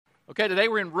Okay, today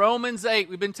we're in Romans 8.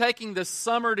 We've been taking this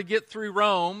summer to get through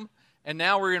Rome, and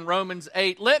now we're in Romans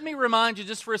 8. Let me remind you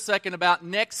just for a second about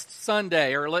next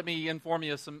Sunday, or let me inform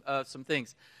you of some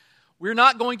things. We're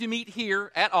not going to meet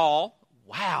here at all.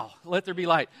 Wow, let there be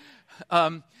light.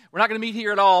 We're not going to meet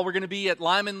here at all. We're going to be at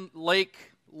Lyman Lake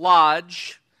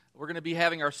Lodge. We're going to be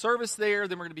having our service there,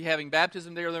 then we're going to be having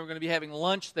baptism there, then we're going to be having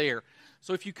lunch there.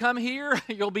 So if you come here,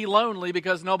 you'll be lonely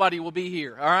because nobody will be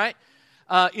here, all right?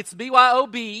 It's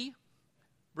BYOB.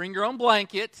 Bring your own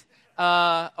blanket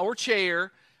or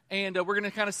chair, and we're going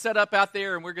to kind of set up out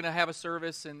there, and we're going to have a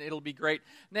service, and it'll be great.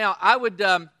 Now, I would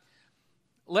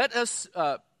let us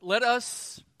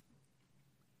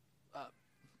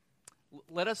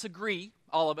agree,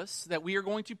 all of us, that we are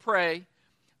going to pray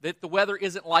that the weather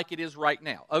isn't like it is right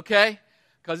now, okay?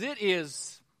 Because it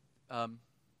is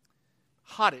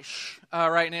hottish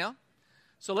right now.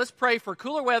 So let's pray for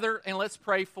cooler weather, and let's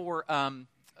pray for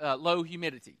low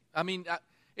humidity. I mean,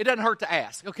 it doesn't hurt to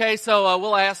ask, okay? So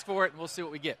we'll ask for it, and we'll see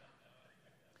what we get.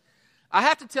 I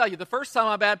have to tell you, the first time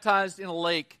I baptized in a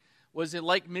lake was in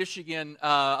Lake Michigan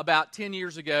about 10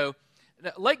 years ago.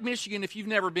 Lake Michigan, if you've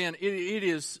never been, it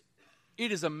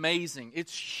is amazing.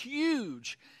 It's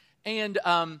huge. And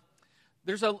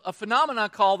there's a phenomenon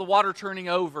called the water turning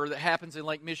over that happens in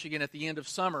Lake Michigan at the end of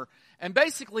summer. And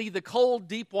basically, the cold,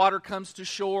 deep water comes to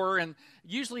shore, and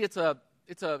usually it's a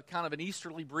kind of an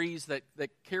easterly breeze that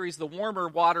carries the warmer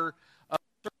water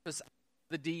surface out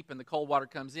of the deep, and the cold water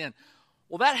comes in.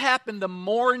 Well, that happened the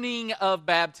morning of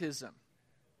baptism.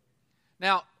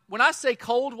 Now, when I say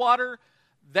cold water,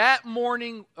 that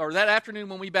morning or that afternoon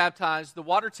when we baptized, the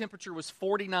water temperature was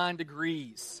 49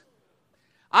 degrees.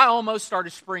 I almost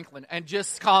started sprinkling and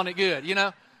just calling it good, you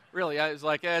know? Really, I was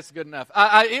like, that's good enough.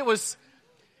 It was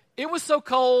so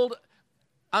cold.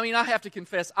 I mean, I have to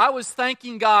confess, I was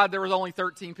thanking God there was only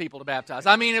 13 people to baptize.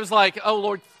 I mean, it was like, oh,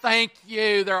 Lord, thank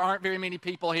you. There aren't very many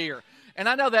people here. And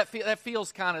I know that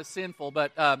feels kind of sinful,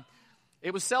 but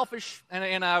it was selfish,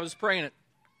 and I was praying it.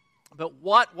 But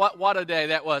what a day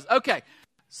that was. Okay,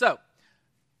 so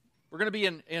we're going to be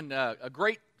in a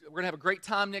great. We're going to have a great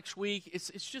time next week. It's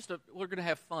just we're going to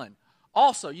have fun.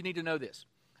 Also, you need to know this.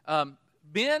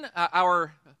 Ben,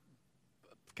 our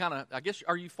kind of, I guess,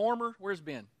 are you former? Where's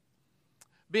Ben?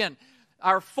 Ben,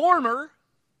 our former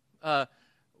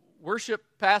worship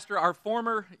pastor, our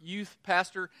former youth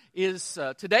pastor,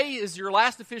 today is your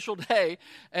last official day,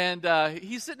 and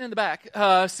he's sitting in the back.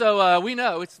 So we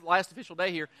know it's the last official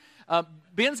day here.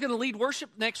 Ben's going to lead worship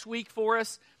next week for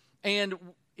us, and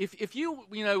if you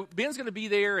Ben's going to be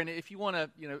there, and if you want to,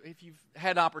 if you've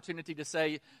had an opportunity to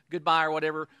say goodbye or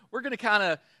whatever, we're going to kind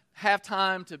of have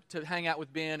time to hang out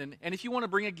with Ben, and if you want to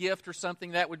bring a gift or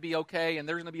something, that would be okay, and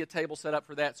there's going to be a table set up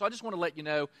for that. So I just want to let you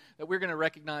know that we're going to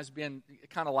recognize Ben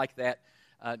kind of like that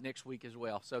next week as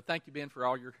well. So thank you, Ben, for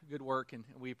all your good work, and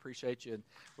we appreciate you, and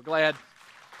we're glad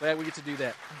we get to do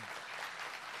that.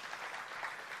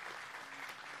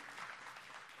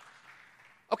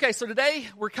 Okay, so today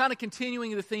we're kind of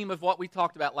continuing the theme of what we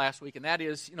talked about last week, and that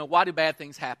is, why do bad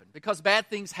things happen? Because bad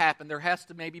things happen, there has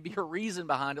to maybe be a reason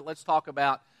behind it. Let's talk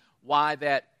about why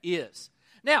that is.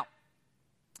 Now,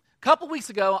 a couple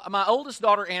weeks ago, my oldest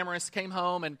daughter, Amaris, came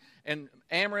home, and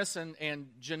Amaris and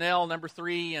Janelle, number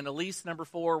 3, and Elise, number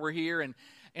 4, were here, and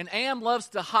Am loves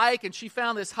to hike, and she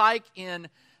found this hike in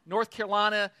North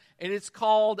Carolina, and it's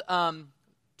called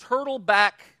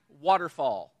Turtleback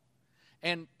Waterfall.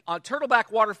 And on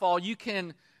Turtleback Waterfall, you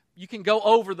can go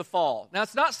over the fall. Now,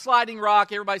 it's not sliding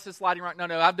rock. Everybody says sliding rock.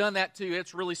 No, I've done that too.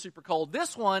 It's really super cold.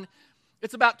 This one,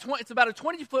 it's about a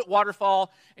 20-foot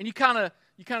waterfall, and you kind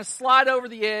of slide over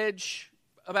the edge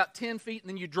about 10 feet, and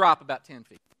then you drop about 10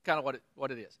 feet. Kind of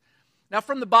what it is. Now,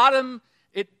 from the bottom,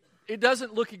 it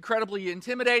doesn't look incredibly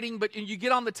intimidating, but you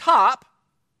get on the top,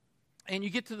 and you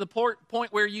get to the point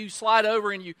where you slide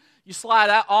over and you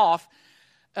slide off.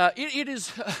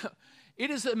 It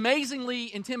is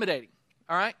amazingly intimidating,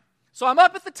 all right? So I'm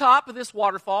up at the top of this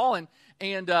waterfall,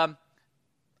 and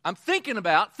I'm thinking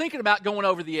about going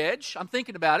over the edge. I'm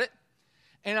thinking about it,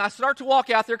 and I start to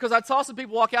walk out there because I saw some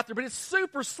people walk out there, but it's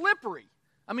super slippery.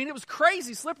 I mean, it was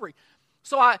crazy slippery.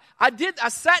 So I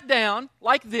sat down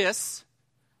like this,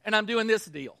 and I'm doing this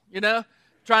deal,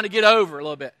 trying to get over a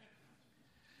little bit.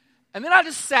 And then I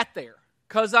just sat there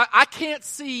because I can't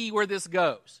see where this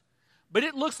goes, but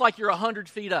it looks like you're 100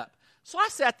 feet up. So I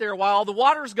sat there a while. The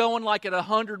water's going like at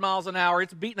 100 miles an hour.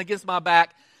 It's beating against my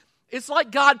back. It's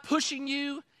like God pushing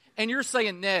you, and you're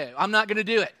saying, no, I'm not going to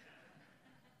do it.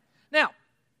 Now,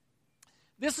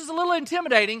 this is a little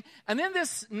intimidating. And then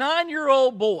this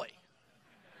 9-year-old boy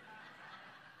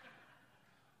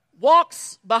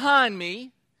walks behind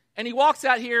me, and he walks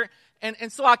out here,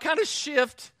 And so I kind of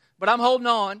shift, but I'm holding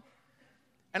on.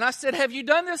 And I said, have you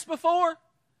done this before?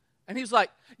 And he was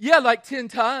like, yeah, like 10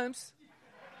 times.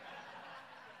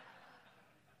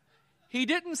 He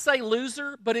didn't say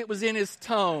loser, but it was in his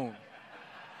tone.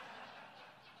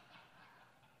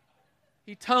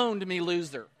 He toned me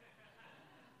loser.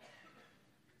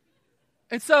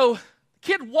 And so the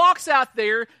kid walks out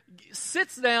there,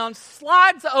 sits down,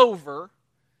 slides over,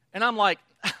 and I'm like,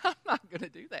 I'm not going to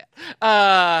do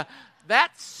that.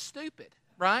 That's stupid,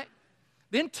 right?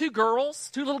 Then two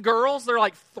little girls, they're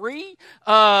like 3.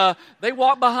 They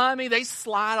walk behind me, they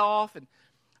slide off, and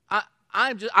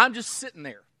I'm just sitting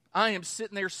there. I am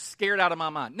sitting there scared out of my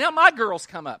mind. Now my girls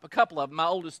come up, a couple of them, my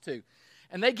oldest 2.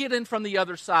 And they get in from the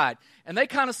other side. And they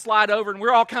kind of slide over, and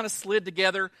we're all kind of slid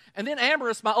together. And then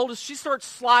Amaris, my oldest, she starts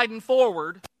sliding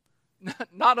forward,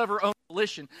 not of her own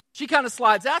volition. She kind of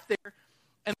slides out there,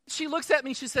 and she looks at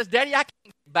me and she says, Daddy, I can't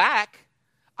get back.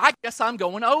 I guess I'm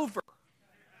going over.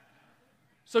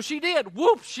 So she did.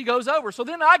 Whoop, she goes over. So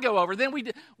then I go over. Then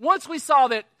once we saw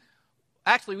that,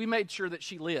 actually, we made sure that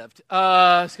she lived.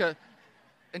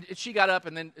 And she got up,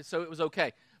 and then so it was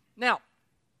okay. Now,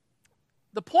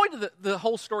 the point of the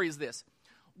whole story is this.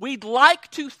 We'd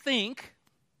like to think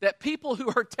that people who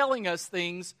are telling us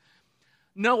things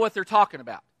know what they're talking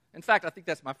about. In fact, I think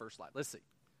that's my first slide. Let's see.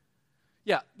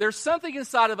 Yeah, there's something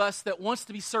inside of us that wants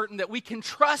to be certain that we can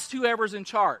trust whoever's in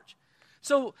charge.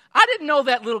 So I didn't know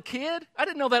that little kid. I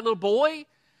didn't know that little boy.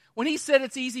 When he said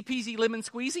it's easy peasy lemon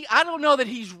squeezy, I don't know that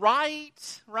he's right?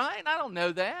 I don't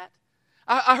know that.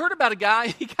 I heard about a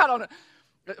guy,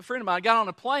 a friend of mine got on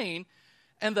a plane,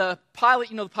 and the pilot,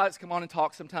 the pilots come on and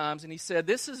talk sometimes, and he said,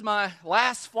 this is my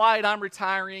last flight, I'm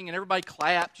retiring, and everybody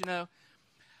clapped,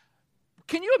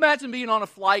 Can you imagine being on a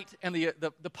flight, and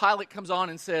the pilot comes on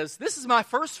and says, this is my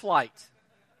first flight.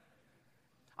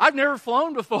 I've never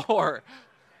flown before.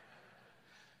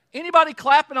 Anybody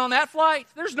clapping on that flight?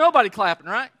 There's nobody clapping,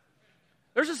 right?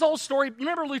 There's this old story. You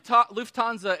remember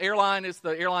Lufthansa airline is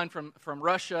the airline from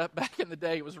Russia back in the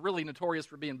day. It was really notorious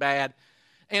for being bad.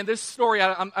 And this story,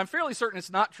 I'm fairly certain it's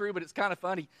not true, but it's kind of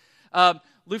funny.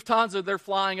 Lufthansa, they're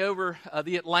flying over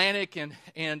the Atlantic,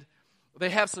 and they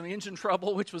have some engine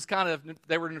trouble, which was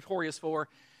they were notorious for.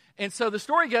 And so the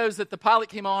story goes that the pilot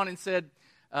came on and said,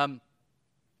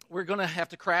 we're going to have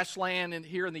to crash land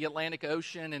here in the Atlantic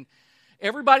Ocean, and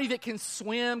everybody that can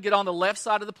swim, get on the left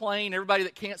side of the plane. Everybody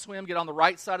that can't swim, get on the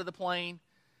right side of the plane.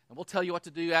 And we'll tell you what to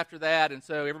do after that. And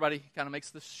so everybody kind of makes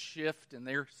the shift, and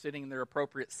they're sitting in their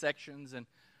appropriate sections. And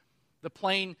the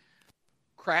plane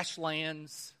crash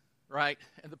lands, right?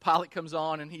 And the pilot comes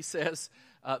on, and he says,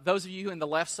 those of you in the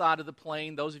left side of the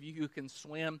plane, those of you who can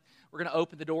swim, we're going to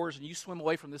open the doors, and you swim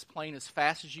away from this plane as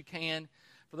fast as you can.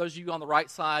 For those of you on the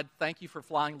right side, thank you for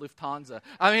flying Lufthansa.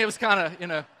 I mean, it was kind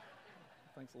of,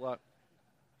 thanks a lot.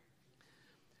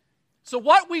 So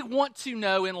what we want to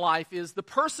know in life is the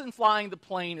person flying the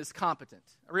plane is competent.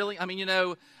 Really? I mean,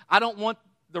 I don't want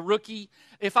the rookie.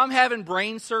 If I'm having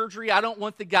brain surgery, I don't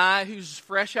want the guy who's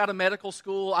fresh out of medical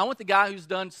school. I want the guy who's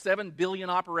done 7 billion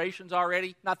operations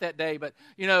already. Not that day, but,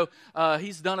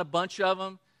 he's done a bunch of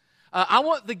them. I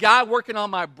want the guy working on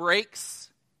my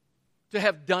brakes to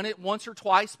have done it once or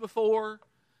twice before,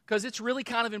 because it's really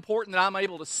kind of important that I'm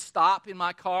able to stop in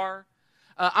my car.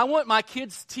 I want my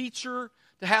kid's teacher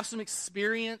to have some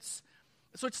experience.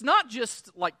 So it's not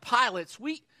just like pilots.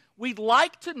 We'd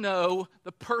like to know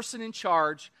the person in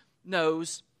charge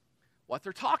knows what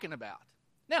they're talking about.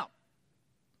 Now,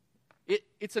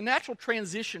 it's a natural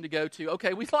transition to go to,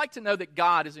 okay, we'd like to know that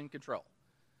God is in control.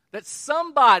 That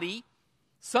somebody,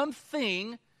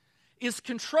 something is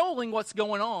controlling what's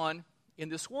going on in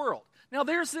this world. Now,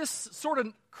 there's this sort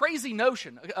of crazy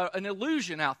notion, an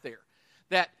illusion out there,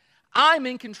 that I'm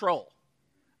in control.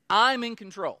 I'm in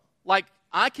control. Like,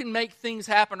 I can make things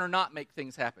happen or not make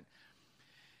things happen.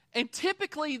 And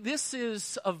typically, this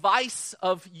is a vice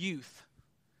of youth.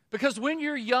 Because when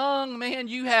you're young, man,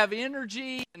 you have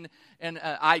energy and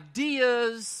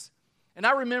ideas. And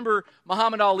I remember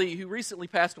Muhammad Ali, who recently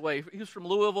passed away. He was from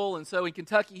Louisville, and so in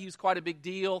Kentucky, he was quite a big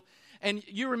deal. And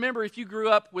you remember, if you grew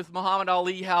up with Muhammad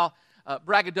Ali, how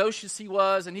braggadocious he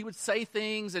was, and he would say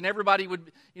things, and everybody would,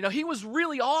 he was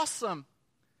really awesome.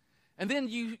 And then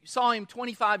you saw him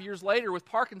 25 years later with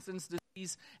Parkinson's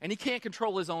disease, and he can't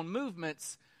control his own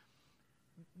movements.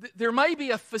 There may be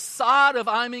a facade of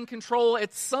I'm in control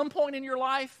at some point in your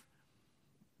life,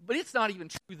 but it's not even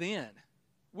true then.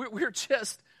 We're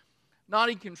just not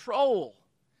in control.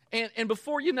 And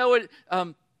before you know it,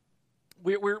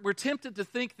 we're tempted to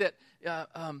think that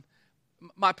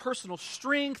my personal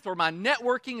strength or my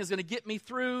networking is going to get me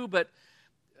through, but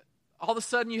all of a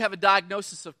sudden you have a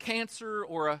diagnosis of cancer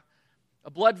or a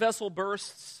blood vessel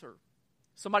bursts, or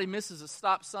somebody misses a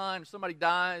stop sign, or somebody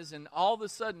dies, and all of a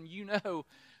sudden you know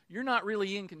you're not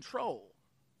really in control.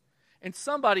 And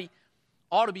somebody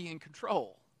ought to be in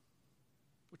control.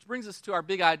 Which brings us to our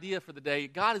big idea for the day.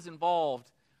 God is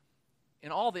involved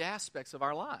in all the aspects of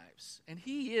our lives, and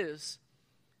He is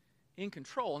in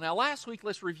control. Now, last week,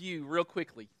 let's review real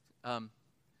quickly.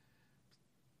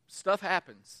 Stuff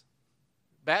happens.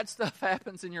 Bad stuff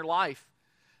happens in your life.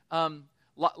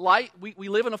 We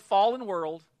live in a fallen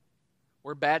world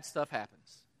where bad stuff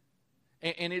happens.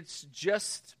 And it's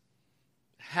just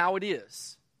how it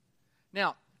is.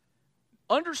 Now,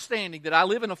 understanding that I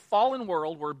live in a fallen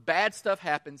world where bad stuff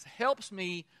happens helps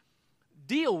me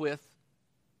deal with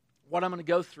what I'm going to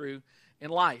go through in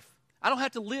life. I don't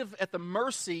have to live at the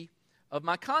mercy of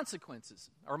my consequences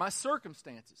or my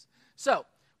circumstances. So,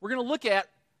 we're going to look at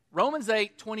Romans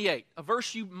 8:28, a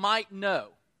verse you might know.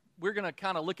 We're going to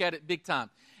kind of look at it big time.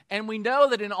 And we know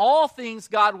that in all things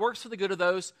God works for the good of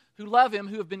those who love Him,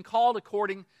 who have been called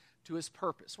according to His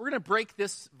purpose. We're going to break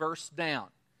this verse down.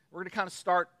 We're going to kind of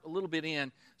start a little bit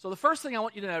in. So the first thing I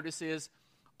want you to notice is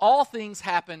all things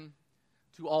happen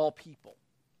to all people.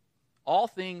 All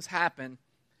things happen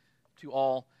to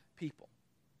all people.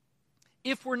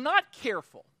 If we're not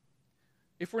careful,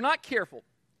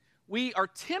 we are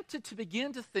tempted to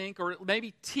begin to think or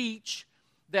maybe teach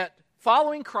that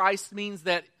following Christ means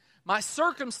that my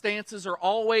circumstances are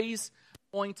always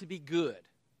going to be good.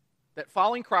 That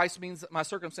following Christ means that my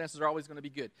circumstances are always going to be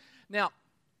good. Now,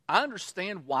 I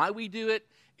understand why we do it.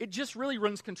 It just really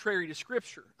runs contrary to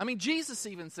Scripture. I mean, Jesus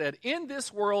even said, in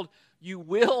this world you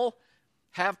will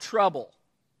have trouble.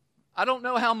 I don't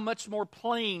know how much more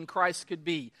plain Christ could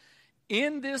be.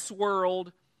 In this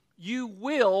world you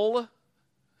will,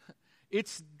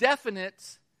 it's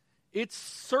definite, it's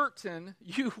certain,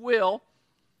 you will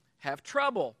have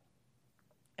trouble.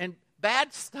 And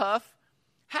bad stuff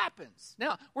happens.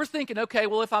 Now, we're thinking, okay,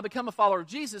 well, if I become a follower of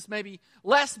Jesus, maybe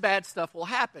less bad stuff will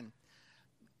happen.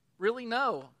 Really,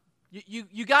 no.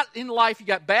 You got in life, you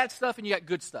got bad stuff and you got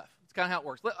good stuff. That's kind of how it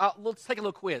works. Let's take a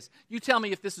little quiz. You tell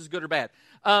me if this is good or bad.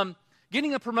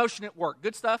 Getting a promotion at work,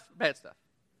 good stuff, bad stuff?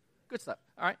 Good stuff,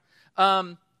 all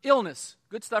right. Illness,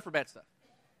 good stuff or bad stuff?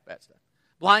 Bad stuff.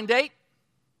 Blind date?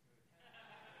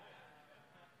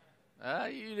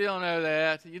 You don't know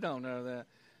that. You don't know that.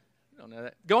 You don't know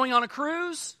that. Going on a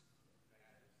cruise?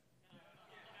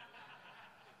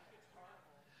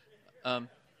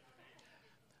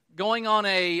 Going on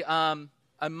a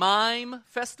mime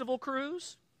festival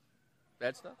cruise?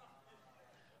 Bad stuff.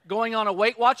 Going on a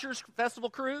Weight Watchers festival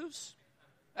cruise?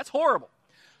 That's horrible.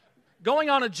 Going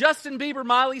on a Justin Bieber,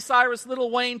 Miley Cyrus, Lil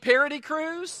Wayne parody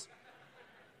cruise?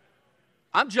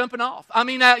 I'm jumping off. I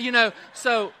mean,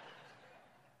 so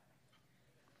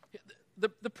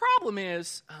the problem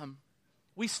is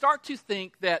we start to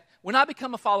think that when I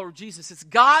become a follower of Jesus, it's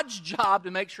God's job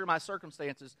to make sure my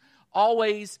circumstances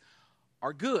always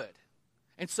are good.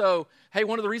 And so, hey,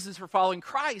 one of the reasons for following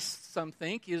Christ, some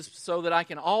think, is so that I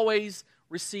can always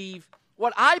receive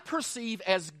what I perceive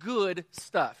as good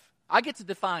stuff. I get to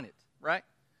define it, right?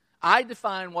 I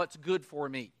define what's good for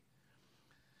me.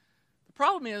 The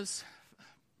problem is,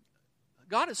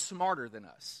 God is smarter than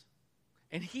us,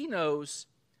 and He knows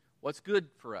what's good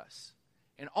for us.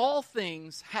 And all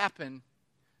things happen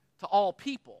to all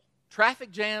people. Traffic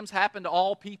jams happen to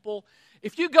all people.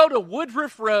 If you go to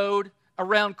Woodruff Road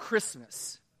around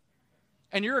Christmas,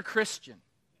 and you're a Christian,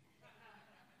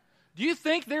 do you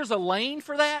think there's a lane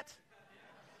for that?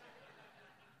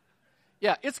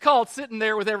 Yeah, it's called sitting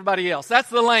there with everybody else. That's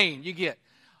the lane you get.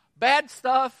 Bad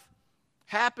stuff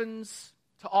happens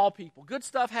to all people. Good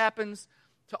stuff happens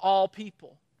to all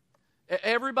people.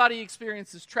 Everybody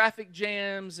experiences traffic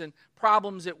jams and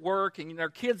problems at work, and our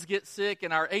kids get sick,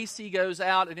 and our AC goes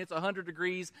out, and it's 100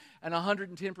 degrees and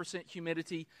 110%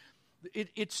 humidity.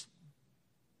 It's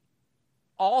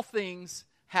all things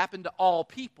happen to all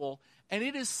people, and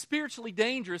it is spiritually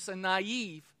dangerous and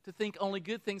naive to think only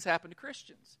good things happen to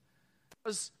Christians.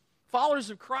 Because followers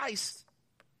of Christ,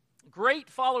 great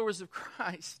followers of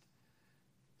Christ,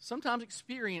 sometimes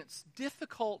experience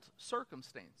difficult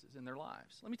circumstances in their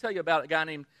lives. Let me tell you about a guy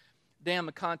named Dan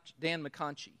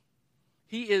McConchie.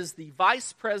 He is the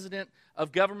Vice President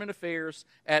of Government Affairs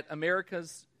at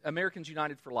Americans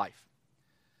United for Life.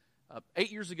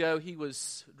 8 years ago, he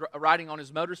was riding on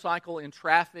his motorcycle in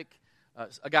traffic.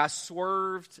 A guy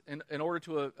swerved in order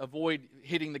to avoid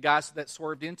hitting the guy that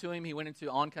swerved into him. He went into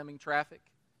oncoming traffic.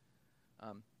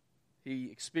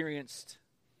 He experienced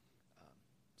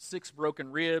 6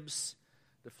 broken ribs,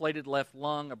 deflated left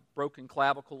lung, a broken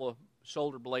clavicle, a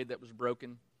shoulder blade that was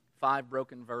broken, 5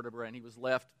 broken vertebrae, and he was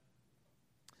left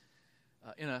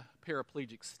in a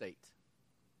paraplegic state.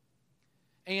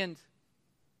 And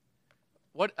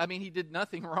he did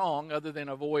nothing wrong other than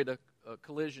avoid a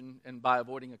collision, and by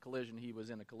avoiding a collision, he was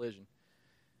in a collision.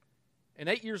 And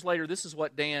 8 years later, this is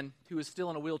what Dan, who is still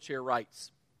in a wheelchair,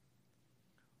 writes.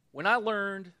 What I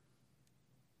learned,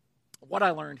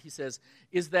 he says,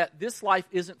 is that this life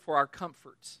isn't for our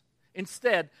comforts.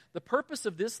 Instead, the purpose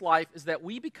of this life is that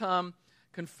we become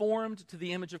conformed to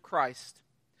the image of Christ.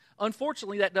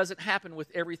 Unfortunately, that doesn't happen with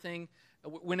everything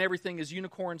when everything is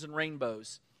unicorns and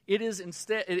rainbows. It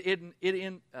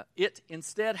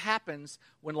instead happens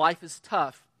when life is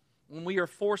tough, when we are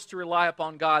forced to rely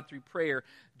upon God through prayer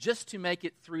just to make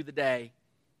it through the day.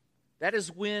 That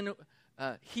is when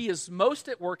He is most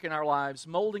at work in our lives,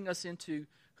 molding us into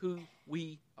who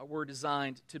we were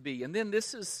designed to be. And then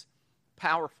this is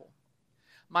powerful.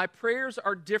 My prayers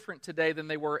are different today than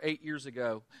they were 8 years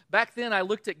ago. Back then, I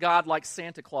looked at God like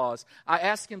Santa Claus. I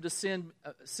asked Him to send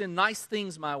nice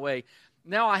things my way.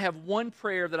 Now I have one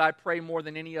prayer that I pray more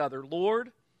than any other.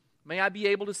 Lord, may I be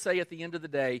able to say at the end of the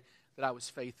day that I was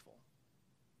faithful.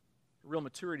 Real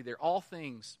maturity there. All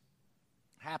things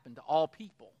happen to all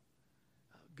people.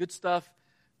 Good stuff,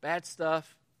 bad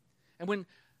stuff. And when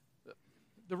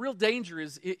the real danger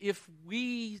is if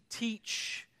we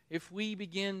teach, if we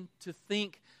begin to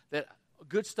think that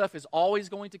good stuff is always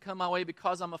going to come my way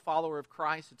because I'm a follower of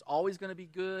Christ, it's always going to be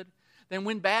good, then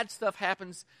when bad stuff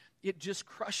happens, it just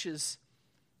crushes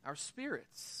our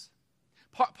spirits.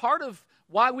 Part of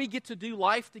why we get to do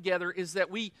life together is that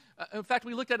in fact,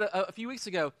 we looked at a few weeks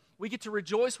ago, we get to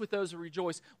rejoice with those who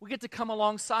rejoice. We get to come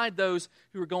alongside those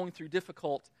who are going through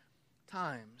difficult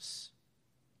times.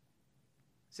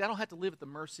 See, I don't have to live at the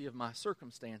mercy of my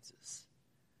circumstances.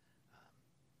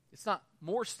 It's not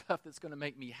more stuff that's going to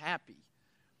make me happy.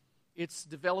 It's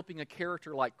developing a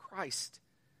character like Christ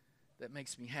that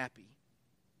makes me happy.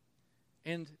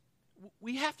 And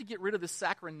we have to get rid of this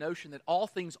saccharine notion that all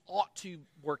things ought to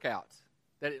work out,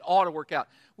 that it ought to work out.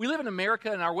 We live in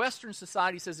America, and our Western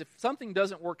society says if something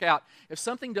doesn't work out, if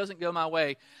something doesn't go my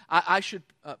way, I should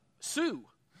sue.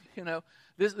 You know,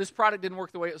 this product didn't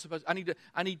work the way it was supposed to.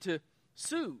 I need to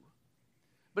sue.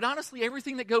 But honestly,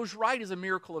 everything that goes right is a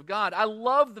miracle of God. I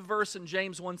love the verse in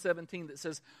James 1:17 that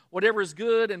says, whatever is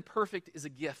good and perfect is a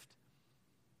gift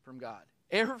from God.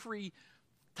 Every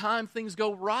time things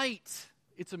go right,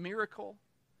 it's a miracle.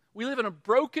 We live in a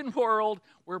broken world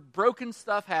where broken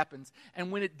stuff happens,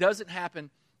 and when it doesn't happen,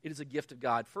 it is a gift of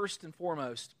God. First and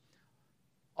foremost,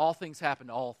 all things happen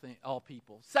to all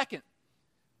people. Second,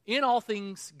 in all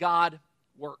things, God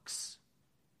works.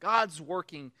 God's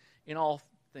working in all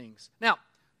things. Now,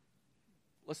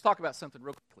 let's talk about something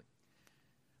real quickly.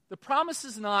 The promise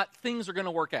is not things are going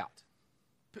to work out.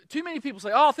 Too many people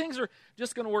say, oh, things are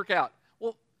just going to work out.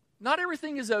 Well, not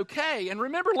everything is okay. And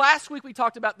remember last week we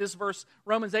talked about this verse,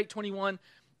 Romans 8:21.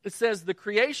 It says, the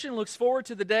creation looks forward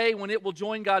to the day when it will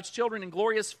join God's children in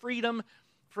glorious freedom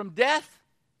from death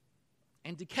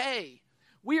and decay.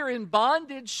 We are in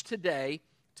bondage today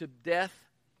to death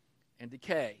and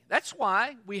decay. That's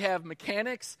why we have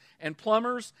mechanics and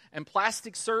plumbers and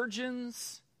plastic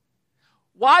surgeons.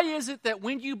 Why is it that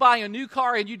when you buy a new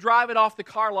car and you drive it off the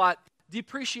car lot,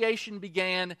 depreciation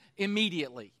began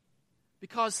immediately?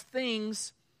 Because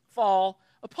things fall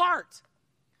apart.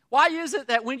 Why is it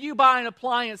that when you buy an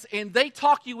appliance and they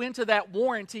talk you into that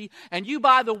warranty and you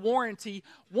buy the warranty,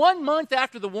 1 month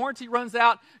after the warranty runs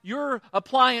out, your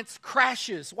appliance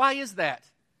crashes? Why is that?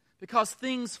 Because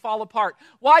things fall apart.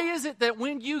 Why is it that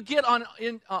when you get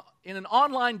in an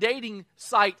online dating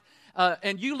site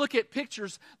and you look at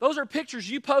pictures, those are pictures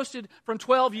you posted from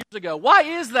 12 years ago? Why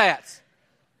is that?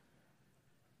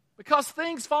 Because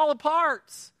things fall apart.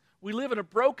 We live in a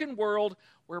broken world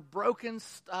where broken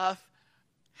stuff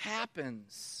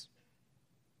happens.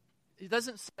 He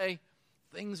doesn't say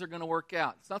things are going to work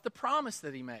out. It's not the promise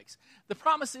that he makes. The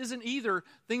promise isn't either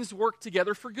things work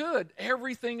together for good.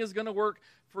 Everything is going to work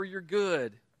for your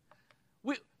good.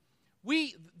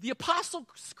 The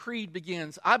Apostles' Creed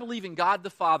begins, I believe in God the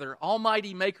Father,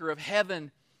 almighty maker of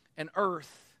heaven and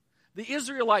earth. The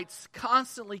Israelites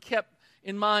constantly kept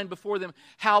in mind before them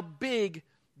how big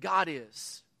God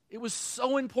is. It was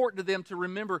so important to them to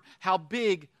remember how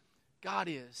big God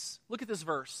is. Look at this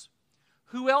verse.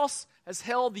 Who else has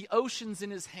held the oceans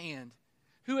in his hand?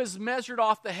 Who has measured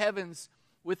off the heavens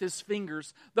with his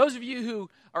fingers? Those of you who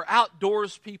are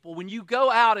outdoors people, when you go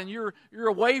out and you're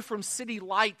away from city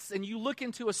lights and you look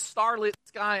into a starlit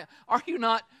sky, are you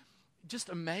not just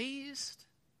amazed?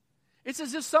 It's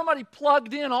as if somebody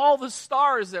plugged in all the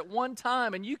stars at one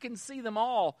time and you can see them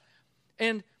all.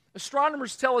 And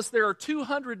astronomers tell us there are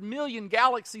 200 million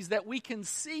galaxies that we can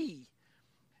see.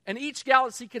 And each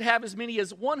galaxy could have as many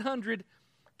as 100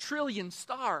 trillion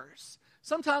stars.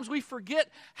 Sometimes we forget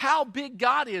how big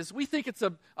God is. We think it's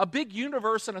a big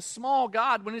universe and a small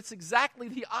God when it's exactly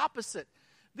the opposite.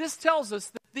 This tells us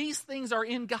that these things are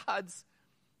in God's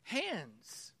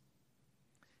hands.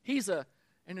 He's an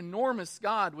enormous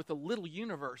God with a little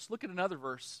universe. Look at another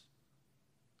verse.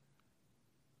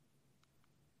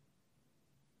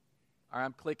 All right,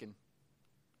 I'm clicking.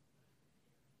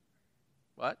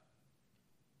 What?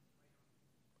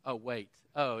 Oh, wait.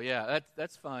 Oh, yeah,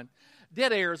 that's fun.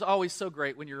 Dead air is always so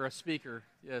great when you're a speaker.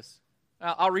 Yes.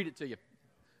 I'll read it to you.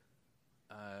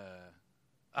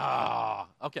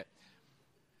 Okay.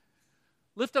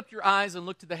 Lift up your eyes and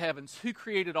look to the heavens. Who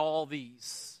created all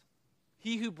these?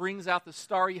 He who brings out the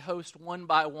starry host one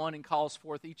by one and calls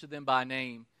forth each of them by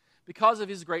name. Because of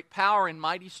his great power and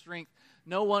mighty strength,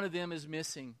 no one of them is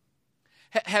missing.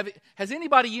 Has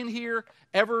anybody in here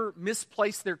ever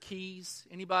misplaced their keys?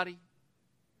 Anybody?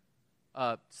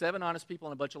 7 honest people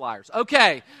and a bunch of liars.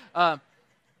 Okay. You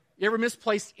ever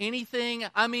misplaced anything?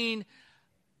 I mean,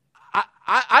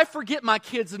 I forget my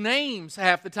kids' names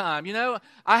half the time, you know.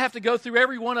 I have to go through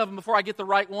every one of them before I get the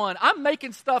right one. I'm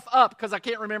making stuff up because I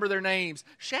can't remember their names.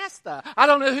 Shasta. I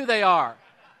don't know who they are.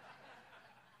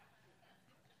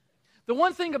 The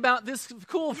one thing about this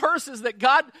cool verse is that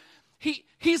God,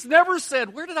 He's never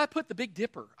said, where did I put the Big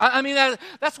Dipper? I mean,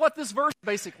 that's what this verse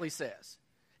basically says.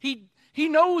 He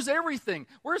knows everything.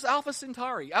 Where's Alpha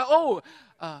Centauri?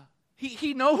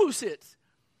 He knows it.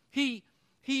 He's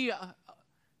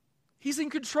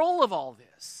in control of all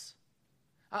this.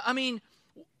 I mean,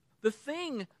 the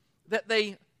thing that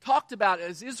they talked about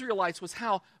as Israelites was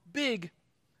how big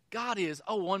God is.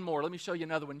 Oh, one more. Let me show you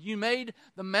another one. You made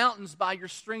the mountains by your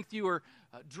strength. You are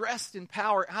dressed in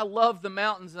power. I love the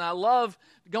mountains, and I love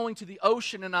going to the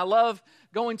ocean, and I love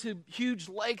going to huge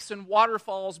lakes and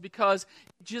waterfalls because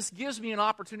it just gives me an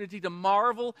opportunity to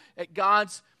marvel at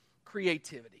God's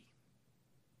creativity.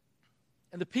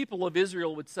 And the people of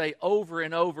Israel would say over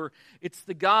and over, it's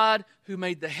the God who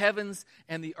made the heavens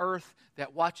and the earth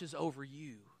that watches over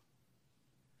you.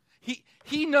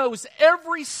 He knows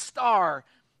every star.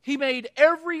 He made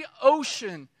every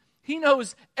ocean. He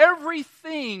knows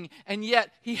everything, and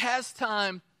yet He has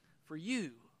time for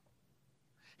you.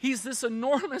 He's this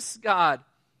enormous God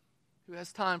who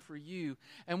has time for you.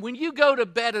 And when you go to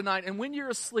bed at night and when you're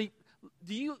asleep,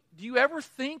 do you ever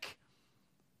think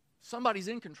somebody's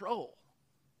in control?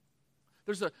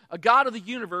 There's a God of the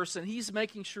universe, and He's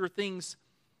making sure things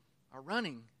are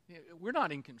running. We're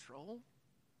not in control.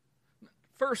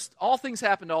 First, all things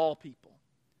happen to all people.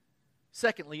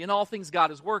 Secondly, in all things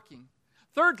God is working.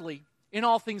 Thirdly, in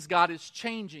all things God is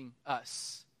changing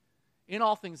us. In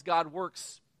all things God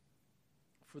works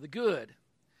for the good.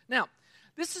 Now,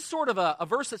 this is sort of a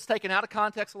verse that's taken out of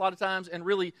context a lot of times and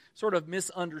really sort of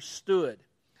misunderstood.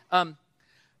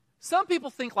 Some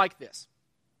people think like this.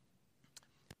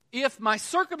 If my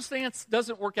circumstance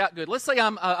doesn't work out good, let's say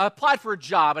I applied for a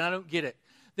job and I don't get it,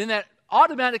 then that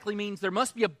automatically means there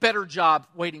must be a better job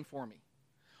waiting for me.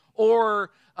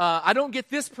 Or I don't get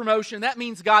this promotion, that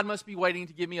means God must be waiting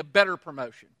to give me a better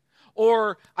promotion.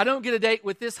 Or I don't get a date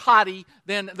with this hottie,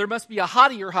 then there must be a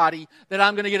hottier hottie that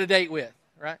I'm going to get a date with,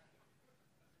 right?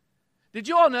 Did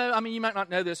you all know, I mean, you might not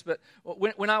know this, but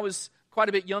when I was quite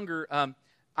a bit younger,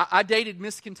 I dated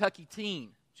Miss Kentucky Teen.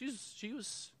 She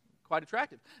was quite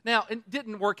attractive. Now, it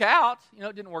didn't work out.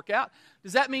 It didn't work out.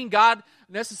 Does that mean God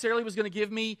necessarily was going to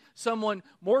give me someone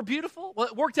more beautiful? Well,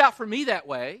 it worked out for me that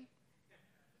way.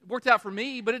 It worked out for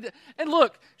me, and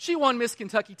look, she won Miss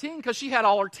Kentucky Teen because she had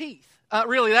all her teeth.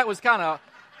 Really, that was kind of...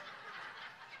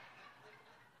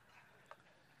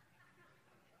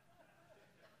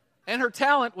 And her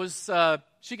talent was,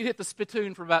 she could hit the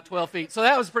spittoon from about 12 feet. So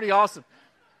that was pretty awesome.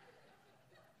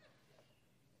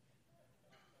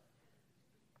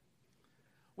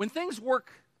 When things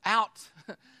work out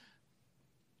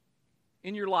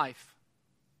in your life,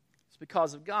 it's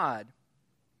because of God.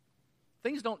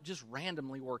 Things don't just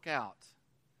randomly work out.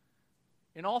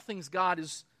 In all things, God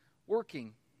is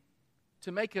working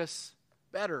to make us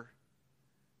better,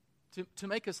 to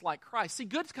make us like Christ. See,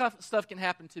 good stuff can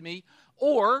happen to me,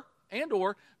 or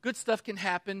good stuff can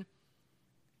happen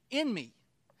in me.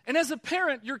 And as a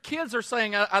parent, your kids are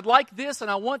saying, I'd like this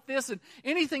and I want this, and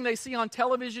anything they see on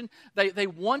television, they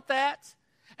want that.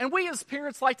 And we as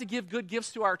parents like to give good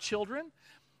gifts to our children.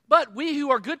 But we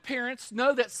who are good parents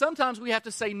know that sometimes we have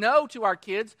to say no to our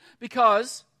kids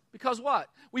because what?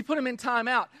 We put them in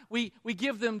timeout. We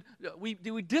give them, we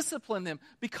discipline them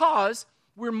because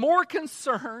we're more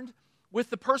concerned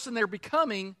with the person they're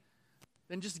becoming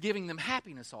than just giving them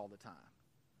happiness all the time.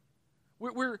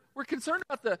 We're concerned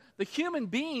about the human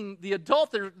being, the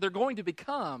adult they're going to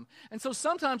become. And so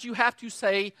sometimes you have to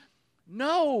say,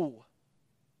 no,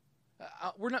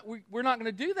 we're not going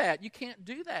to do that. You can't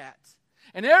do that.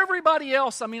 And everybody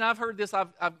else, I mean, I've heard this.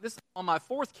 This is on my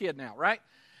fourth kid now, right?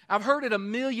 I've heard it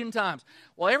 1,000,000 times.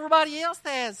 Well, everybody else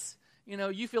has,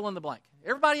 you fill in the blank.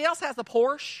 Everybody else has a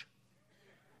Porsche.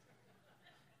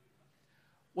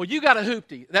 Well, you got a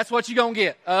hoopty. That's what you're going to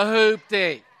get, a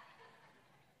hoopty.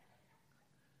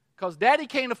 Because Daddy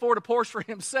can't afford a Porsche for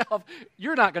himself,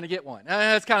 you're not going to get one.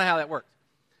 That's kind of how that works.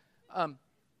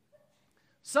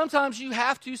 Sometimes you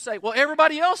have to say, well,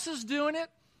 everybody else is doing it.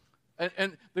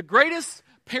 And the greatest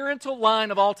parental line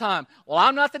of all time, well,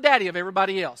 I'm not the daddy of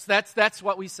everybody else. That's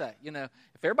what we say. If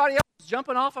everybody else is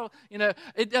jumping off of,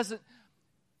 it doesn't.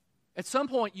 At some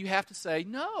point, you have to say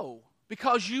no,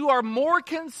 because you are more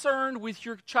concerned with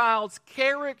your child's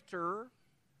character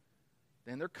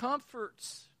than their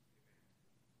comforts.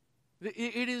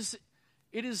 It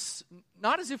is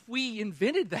not as if we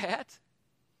invented that.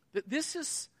 This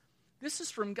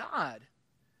is from God.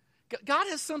 God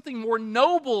has something more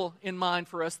noble in mind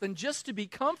for us than just to be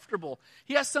comfortable.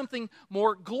 He has something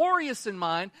more glorious in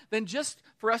mind than just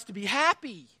for us to be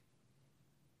happy.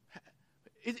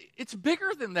 It's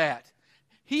bigger than that.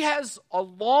 He has a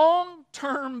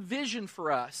long-term vision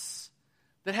for us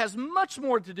that has much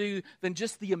more to do than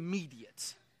just the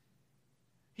immediate.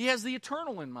 He has the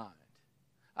eternal in mind.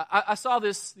 I saw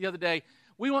this the other day.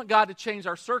 We want God to change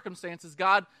our circumstances.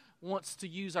 God wants to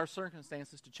use our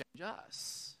circumstances to change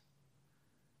us.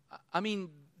 I mean,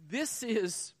 this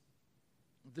is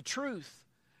the truth.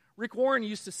 Rick Warren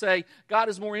used to say, God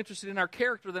is more interested in our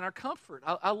character than our comfort.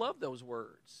 I love those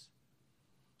words.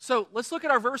 So let's look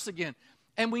at our verse again.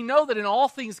 And we know that in all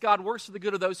things God works for the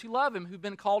good of those who love Him, who've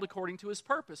been called according to His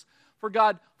purpose. For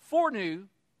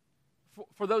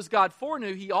those God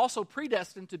foreknew, He also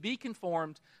predestined to be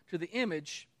conformed to the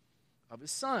image of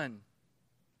His Son.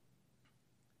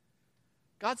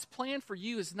 God's plan for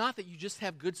you is not that you just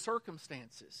have good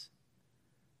circumstances,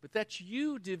 but that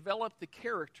you develop the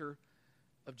character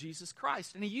of Jesus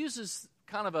Christ. And He uses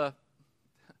kind of a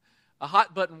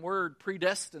hot-button word,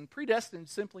 predestined. Predestined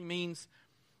simply means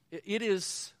it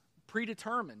is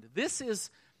predetermined. This is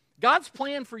God's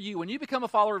plan for you when you become a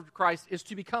follower of Christ, is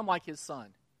to become like His Son.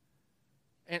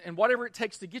 And whatever it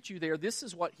takes to get you there, this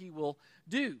is what He will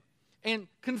do. And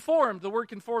conformed, the word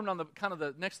conformed on the kind of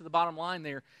the next to the bottom line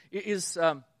there is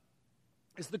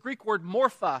the Greek word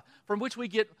morpha, from which we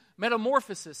get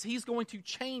metamorphosis. He's going to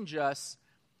change us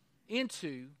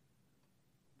into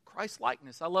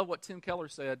Christ-likeness. I love what Tim Keller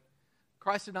said.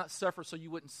 Christ did not suffer so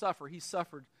you wouldn't suffer. He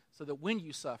suffered so that when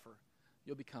you suffer,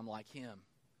 you'll become like Him.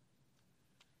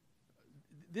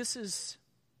 This is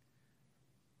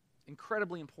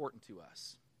incredibly important to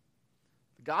us.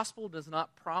 The gospel does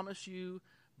not promise you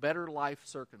better life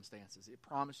circumstances. It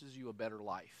promises you a better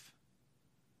life.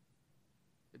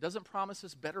 It doesn't promise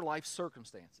us better life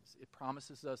circumstances. It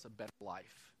promises us a better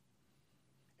life.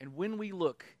 And when we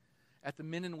look at the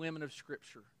men and women of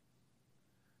Scripture,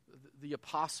 the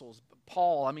apostles,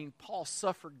 Paul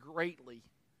suffered greatly.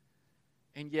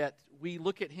 And yet we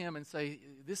look at him and say,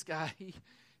 this guy,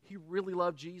 he really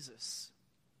loved Jesus.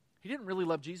 He didn't really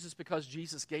love Jesus because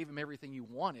Jesus gave him everything he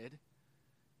wanted.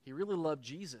 He really loved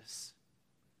Jesus,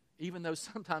 even though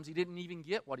sometimes he didn't even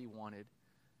get what he wanted.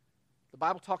 The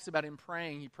Bible talks about him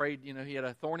praying. He prayed, he had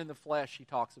a thorn in the flesh, he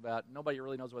talks about. Nobody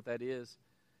really knows what that is.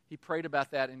 He prayed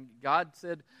about that, and God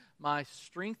said, my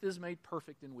strength is made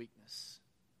perfect in weakness.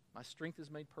 My strength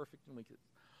is made perfect in weakness.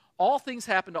 All things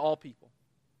happen to all people.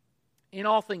 In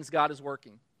all things, God is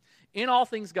working. In all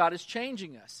things, God is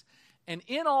changing us. And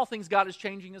in all things, God is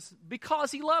changing us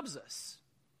because He loves us.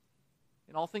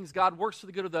 In all things, God works for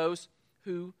the good of those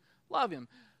who love Him.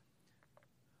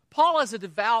 Paul, as a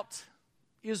devout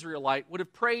Israelite, would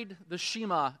have prayed the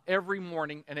Shema every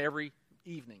morning and every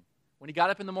evening. When he got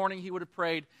up in the morning, he would have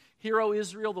prayed, Hear, O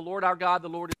Israel, the Lord our God, the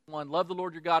Lord is one. Love the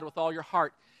Lord your God with all your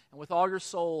heart and with all your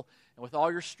soul and with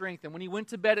all your strength. And when he went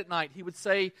to bed at night, he would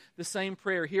say the same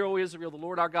prayer, Hear, O Israel, the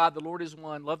Lord our God, the Lord is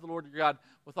one. Love the Lord your God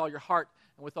with all your heart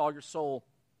and with all your soul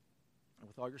and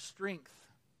with all your strength.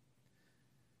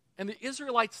 And the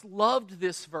Israelites loved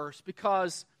this verse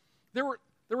because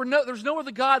there's no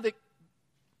other God that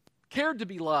cared to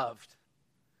be loved.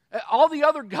 All the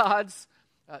other gods,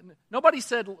 nobody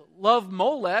said love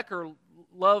Molech or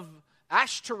love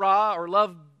Ashtoreth or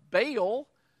love Baal,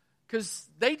 because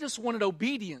they just wanted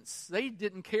obedience. They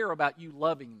didn't care about you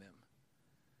loving them.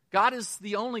 God is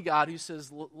the only God who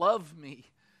says, love me.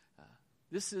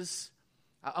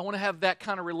 I want to have that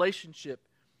kind of relationship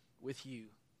with you.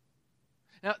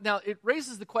 Now it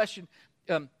raises the question,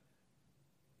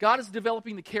 God is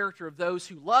developing the character of those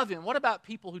who love him. What about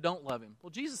people who don't love him? Well,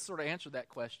 Jesus sort of answered that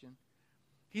question.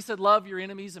 He said, love your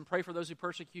enemies and pray for those who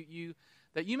persecute you,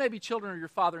 that you may be children of your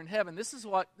Father in heaven. This is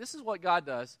what God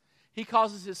does. He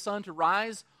causes his sun to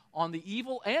rise on the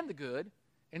evil and the good,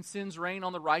 and sends rain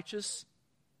on the righteous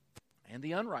and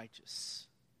the unrighteous.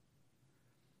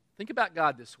 Think about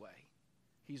God this way.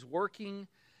 He's working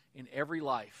in every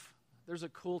life. There's a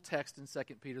cool text in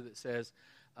 2 Peter that says,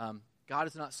 God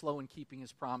is not slow in keeping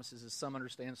his promises, as some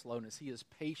understand slowness. He is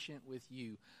patient with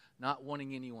you, not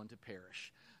wanting anyone to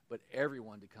perish, but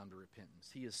everyone to come to repentance.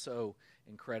 He is so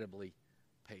incredibly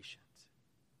patient.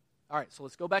 All right, so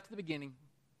let's go back to the beginning.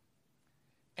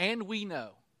 And we know.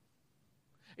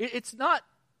 It's not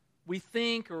we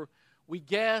think or we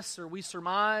guess or we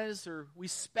surmise or we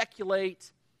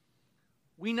speculate.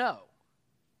 We know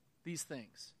these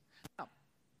things. Now,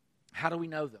 how do we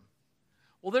know them?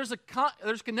 Well, there's a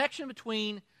connection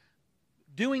between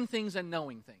doing things and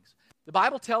knowing things. The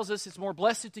Bible tells us it's more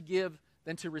blessed to give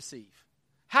than to receive.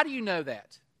 How do you know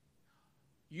that?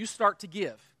 You start to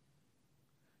give.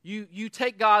 You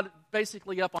take God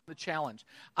basically up on the challenge.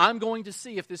 I'm going to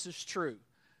see if this is true.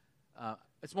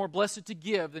 It's more blessed to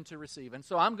give than to receive. And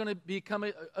so I'm going to become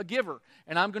a giver.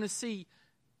 And I'm going to see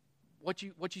what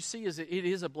you see is it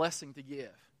is a blessing to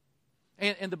give.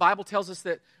 And the Bible tells us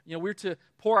that we're to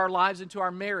pour our lives into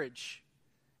our marriage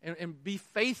and be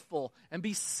faithful and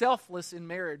be selfless in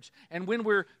marriage. And when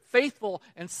we're faithful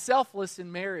and selfless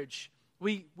in marriage,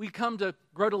 we come to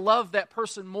grow to love that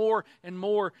person more and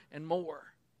more and more.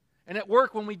 And at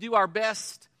work, when we do our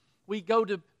best, we go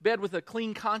to bed with a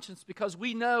clean conscience because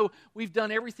we know we've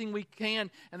done everything we can.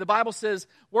 And the Bible says,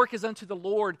 work is unto the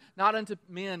Lord, not unto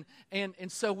men.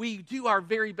 And so we do our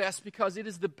very best because it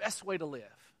is the best way to live.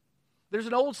 There's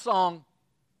an old song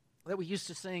that we used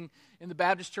to sing in the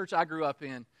Baptist church I grew up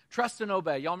in. Trust and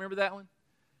obey. Y'all remember that one?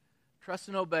 Trust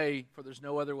and obey, for there's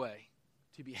no other way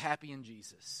to be happy in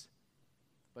Jesus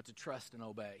but to trust and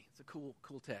obey. It's a cool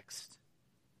text.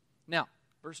 Now,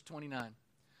 verse 29.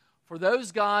 For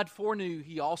those God foreknew,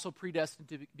 he also predestined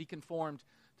to be conformed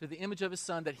to the image of his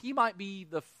Son, that he might be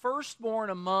the firstborn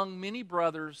among many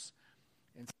brothers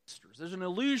and sisters. There's an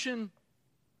allusion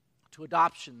to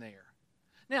adoption there.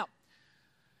 Now,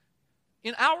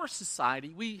 in our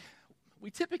society, we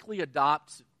typically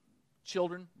adopt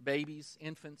children, babies,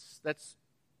 infants.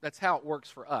 That's how it works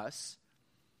for us.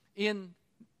 In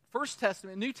First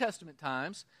Testament, New Testament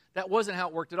times, that wasn't how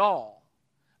it worked at all.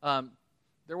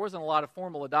 There wasn't a lot of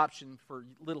formal adoption for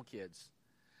little kids.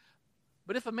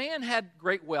 But if a man had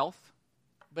great wealth,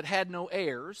 but had no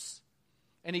heirs,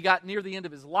 and he got near the end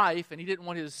of his life, and he didn't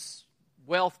want his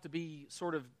wealth to be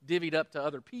sort of divvied up to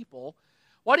other people,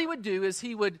 what he would do is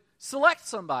he would select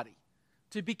somebody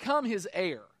to become his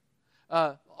heir.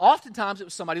 Oftentimes it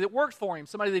was somebody that worked for him,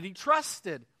 somebody that he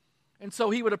trusted. And so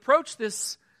he would approach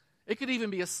this. It could even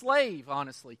be a slave,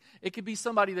 honestly. It could be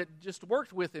somebody that just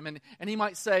worked with him. And he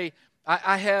might say,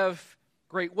 I have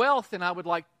great wealth, and I would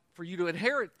like for you to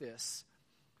inherit this.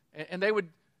 And they would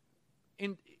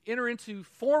enter into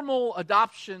formal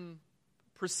adoption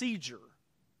procedure.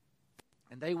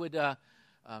 And they would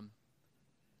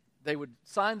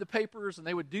sign the papers, and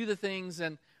they would do the things.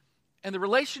 And the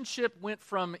relationship went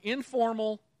from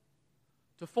informal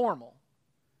to formal.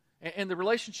 And the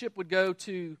relationship would go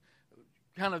to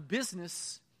kind of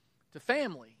business to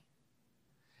family.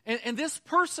 And this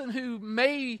person who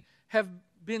may have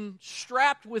been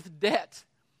strapped with debt,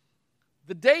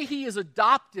 the day he is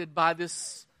adopted by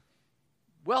this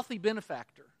wealthy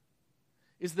benefactor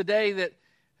is the day that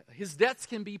his debts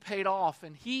can be paid off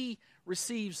and he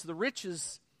receives the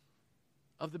riches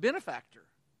of the benefactor.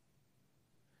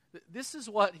 This is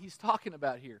what he's talking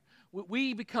about here.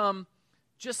 We become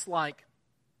just like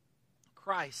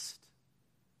Christ.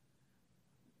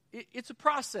 It's a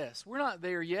process. We're not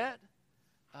there yet.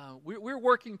 We're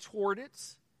working toward it.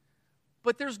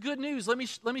 But there's good news. Let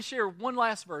me share one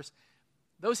last verse.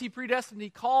 Those he predestined, he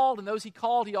called, and those he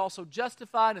called, he also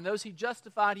justified, and those he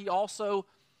justified, he also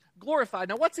glorified.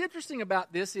 Now, what's interesting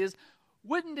about this is,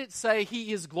 wouldn't it say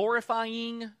he is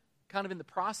glorifying kind of in the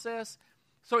process?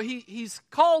 So he's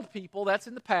called people, that's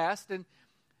in the past,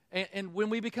 and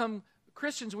when we become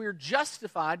Christians, we are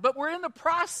justified, but we're in the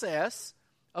process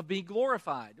of being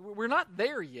glorified. We're not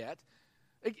there yet,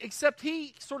 except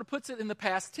he sort of puts it in the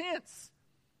past tense.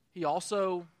 He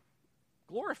also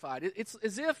glorified. It's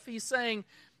as if he's saying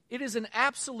it is an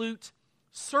absolute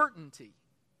certainty.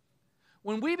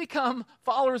 When we become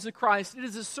followers of Christ, it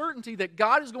is a certainty that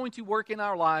God is going to work in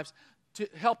our lives to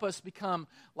help us become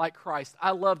like Christ.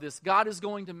 I love this. God is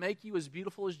going to make you as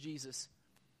beautiful as Jesus.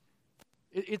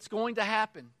 It's going to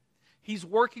happen. He's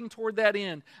working toward that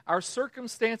end. Our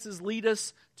circumstances lead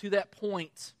us to that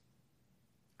point.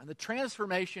 And the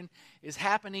transformation is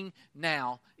happening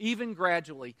now, even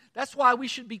gradually. That's why we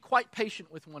should be quite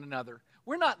patient with one another.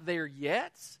 We're not there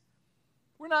yet.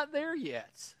 We're not there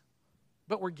yet.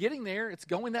 But we're getting there. It's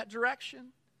going that direction.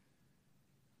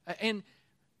 And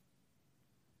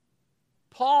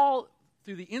Paul,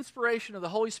 through the inspiration of the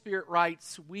Holy Spirit,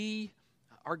 writes, we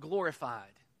are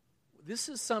glorified. This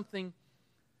is something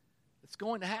that's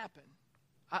going to happen.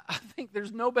 I think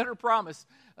there's no better promise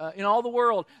in all the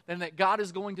world than that God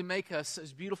is going to make us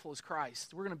as beautiful as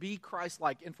Christ. We're going to be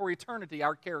Christ-like. And for eternity,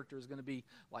 our character is going to be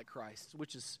like Christ,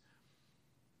 which is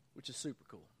super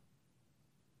cool.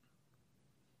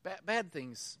 Bad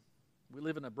things. We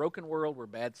live in a broken world where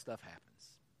bad stuff happens.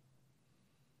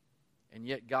 And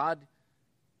yet God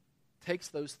takes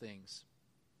those things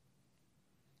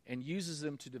and uses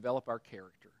them to develop our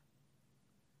character.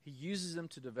 He uses them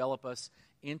to develop us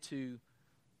into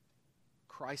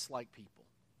Christ-like people.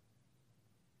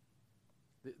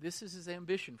 This is His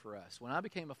ambition for us. When I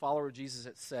became a follower of Jesus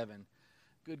at 7,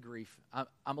 good grief, I'm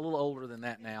a little older than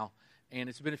that now, and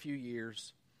it's been a few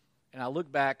years, and I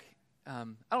look back, I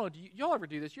don't know, do y'all ever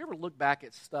do this? You ever look back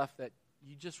at stuff that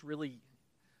you just really,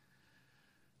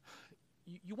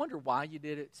 you wonder why you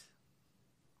did it?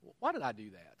 Why did I do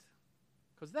that?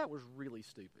 Because that was really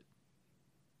stupid.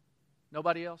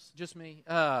 Nobody else? Just me?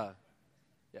 Yeah.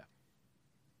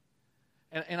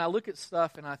 And I look at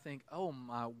stuff and I think, oh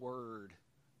my word.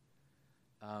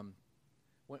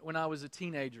 When I was a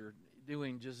teenager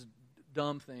doing just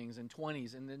dumb things in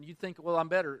 20s, and then you think, well, I'm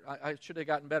better. I should have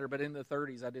gotten better, but in the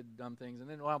 30s I did dumb things. And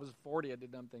then when I was 40, I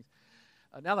did dumb things.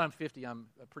 Now that I'm 50, I'm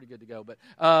pretty good to go.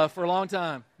 But for a long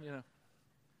time,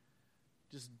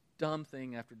 just dumb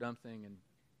thing after dumb thing.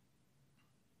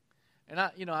 And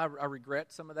I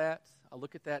regret some of that. I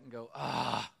look at that and go,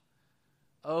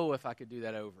 if I could do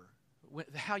that over.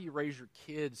 How you raise your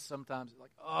kids sometimes,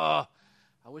 like, I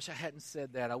wish I hadn't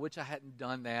said that. I wish I hadn't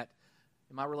done that.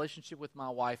 In my relationship with my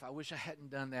wife, I wish I hadn't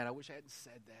done that. I wish I hadn't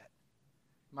said that.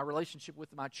 In my relationship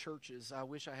with my churches, I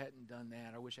wish I hadn't done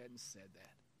that. I wish I hadn't said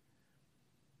that.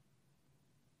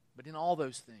 But in all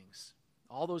those things,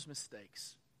 all those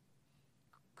mistakes,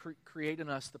 create in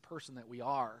us the person that we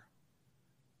are.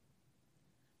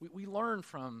 We learn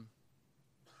from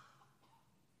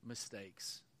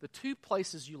mistakes. The two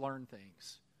places you learn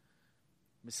things,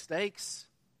 mistakes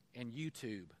and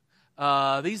YouTube.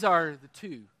 These are the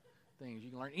two things. You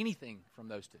can learn anything from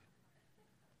those two.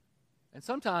 And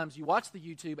sometimes you watch the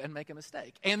YouTube and make a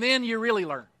mistake. And then you really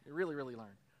learn. You really, really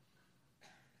learn.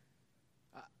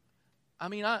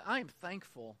 I am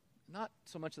thankful, not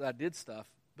so much that I did stuff,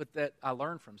 but that I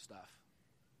learned from stuff.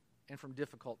 And from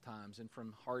difficult times and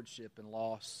from hardship and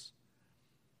loss.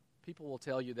 People will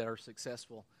tell you that are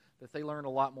successful that they learn a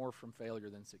lot more from failure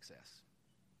than success.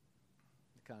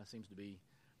 It kind of seems to be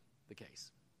the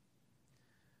case.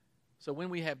 So when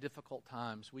we have difficult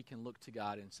times, we can look to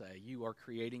God and say, you are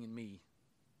creating in me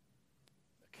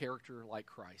a character like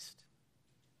Christ.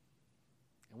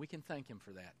 And we can thank Him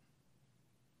for that.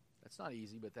 That's not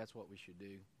easy, but that's what we should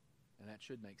do. And that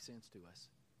should make sense to us.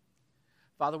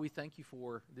 Father, we thank You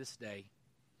for this day.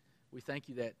 We thank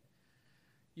You that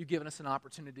You've given us an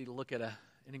opportunity to look at an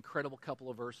incredible couple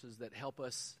of verses that help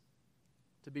us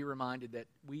to be reminded that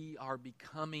we are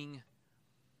becoming.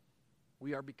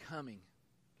 We are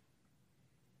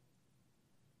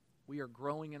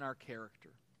growing in our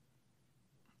character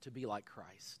to be like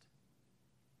Christ.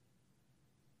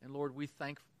 And Lord, we're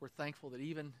thankful that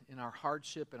even in our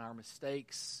hardship and our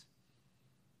mistakes,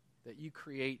 that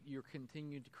you're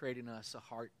continuing to create in us a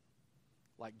heart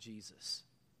like Jesus.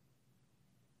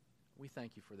 We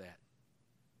thank You for that.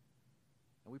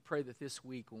 And we pray that this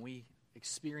week, when we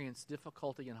experience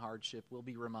difficulty and hardship, we'll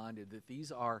be reminded that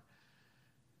these are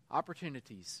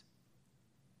opportunities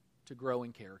to grow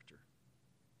in character.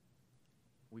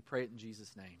 We pray it in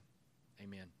Jesus' name.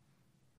 Amen.